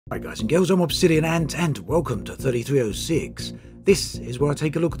Hi guys and girls, I'm Obsidian Ant and welcome to 3306. This is where I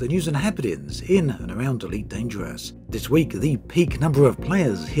take a look at the news and happenings in and around Elite Dangerous. This week the peak number of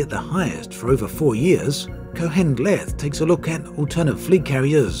players hit the highest for over 4 years. Kohen Leth takes a look at alternate fleet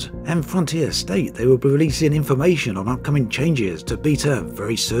carriers, and Frontier state they will be releasing information on upcoming changes to beta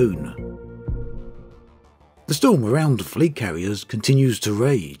very soon. The storm around fleet carriers continues to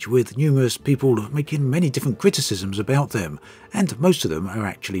rage, with numerous people making many different criticisms about them, and most of them are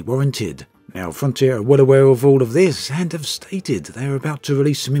actually warranted. Now, Frontier are well aware of all of this and have stated they are about to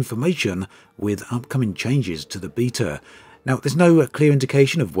release some information with upcoming changes to the beta. Now, there's no clear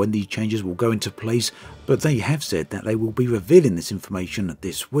indication of when these changes will go into place, but they have said that they will be revealing this information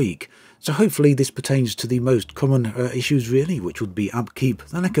this week. So hopefully this pertains to the most common issues really, which would be upkeep,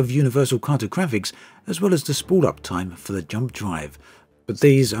 the lack of universal cartographics, as well as the spool up time for the jump drive. But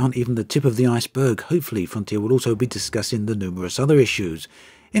these aren't even the tip of the iceberg. Hopefully Frontier will also be discussing the numerous other issues.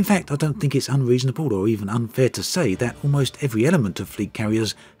 In fact, I don't think it's unreasonable or even unfair to say that almost every element of fleet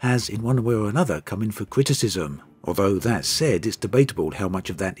carriers has in one way or another come in for criticism. Although that said, it's debatable how much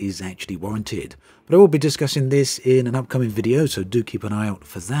of that is actually warranted. But I will be discussing this in an upcoming video, so do keep an eye out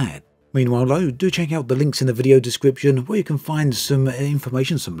for that. Meanwhile though, do check out the links in the video description where you can find some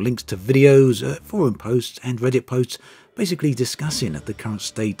information, some links to videos, forum posts and Reddit posts, basically discussing the current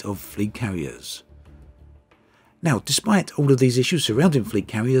state of fleet carriers. Now, despite all of these issues surrounding fleet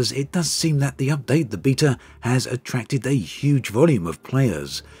carriers, it does seem that the update, the beta, has attracted a huge volume of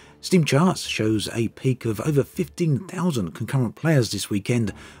players. Steam Charts shows a peak of over 15,000 concurrent players this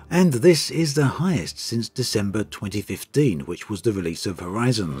weekend, and this is the highest since December 2015, which was the release of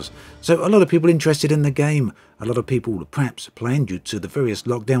Horizons. So a lot of people interested in the game, a lot of people perhaps playing due to the various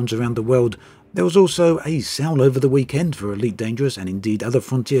lockdowns around the world. There was also a sale over the weekend for Elite Dangerous and indeed other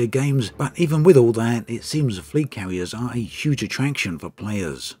Frontier games, but even with all that, it seems fleet carriers are a huge attraction for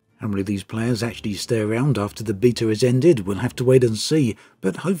players. How many of these players actually stay around after the beta is ended, we'll have to wait and see,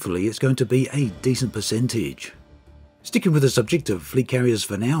 but hopefully it's going to be a decent percentage. Sticking with the subject of fleet carriers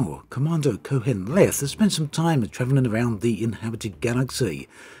for now, Commander Kohen Leth has spent some time travelling around the inhabited galaxy,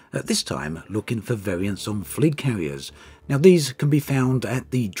 at this time looking for variants on fleet carriers. Now these can be found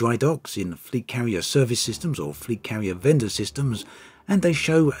at the dry docks in fleet carrier service systems or fleet carrier vendor systems, and they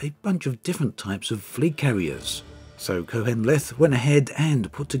show a bunch of different types of fleet carriers. So Kohen Leth went ahead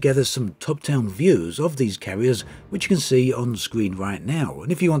and put together some top-down views of these carriers, which you can see on screen right now.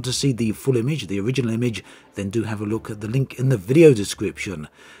 And if you want to see the full image, the original image, then do have a look at the link in the video description.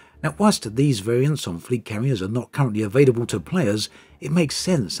 Now, whilst these variants on fleet carriers are not currently available to players, it makes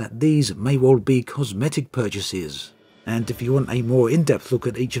sense that these may well be cosmetic purchases. And if you want a more in-depth look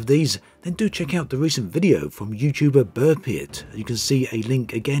at each of these, then do check out the recent video from YouTuber Burpit. You can see a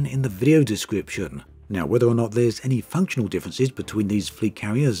link again in the video description. Now, whether or not there's any functional differences between these fleet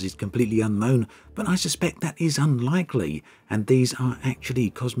carriers is completely unknown, but I suspect that is unlikely, and these are actually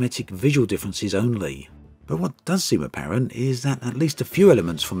cosmetic visual differences only. But what does seem apparent is that at least a few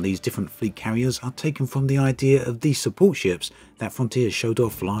elements from these different fleet carriers are taken from the idea of the support ships that Frontier showed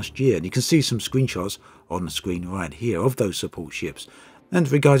off last year, and you can see some screenshots on the screen right here of those support ships. And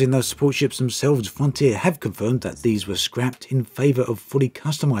regarding those support ships themselves, Frontier have confirmed that these were scrapped in favour of fully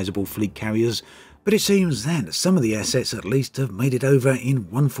customizable fleet carriers, but it seems that some of the assets at least have made it over in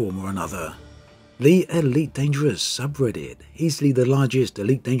one form or another. The Elite Dangerous subreddit, easily the largest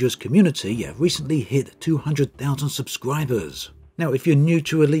Elite Dangerous community, recently hit 200,000 subscribers. Now, if you're new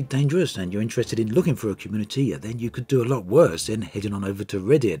to Elite Dangerous and you're interested in looking for a community, then you could do a lot worse than heading on over to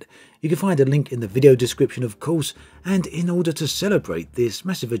Reddit. You can find a link in the video description, of course, and in order to celebrate this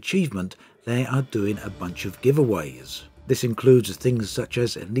massive achievement, they are doing a bunch of giveaways. This includes things such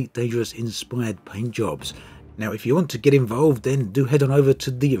as Elite Dangerous inspired paint jobs. Now, if you want to get involved, then do head on over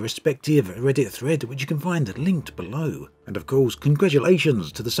to the respective Reddit thread, which you can find linked below. And of course,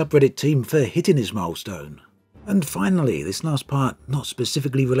 congratulations to the subreddit team for hitting this milestone. And finally, this last part, not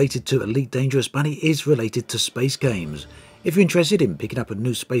specifically related to Elite Dangerous, but it is related to space games. If you're interested in picking up a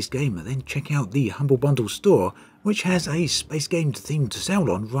new space game, then check out the Humble Bundle store, which has a space game themed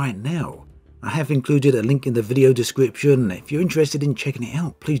sale on right now. I have included a link in the video description. If you're interested in checking it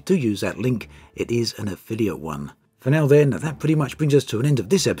out, please do use that link. It is an affiliate one. For now then, that pretty much brings us to an end of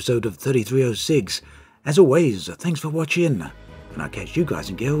this episode of 3306. As always, thanks for watching, and I'll catch you guys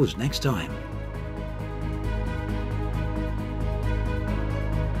and girls next time.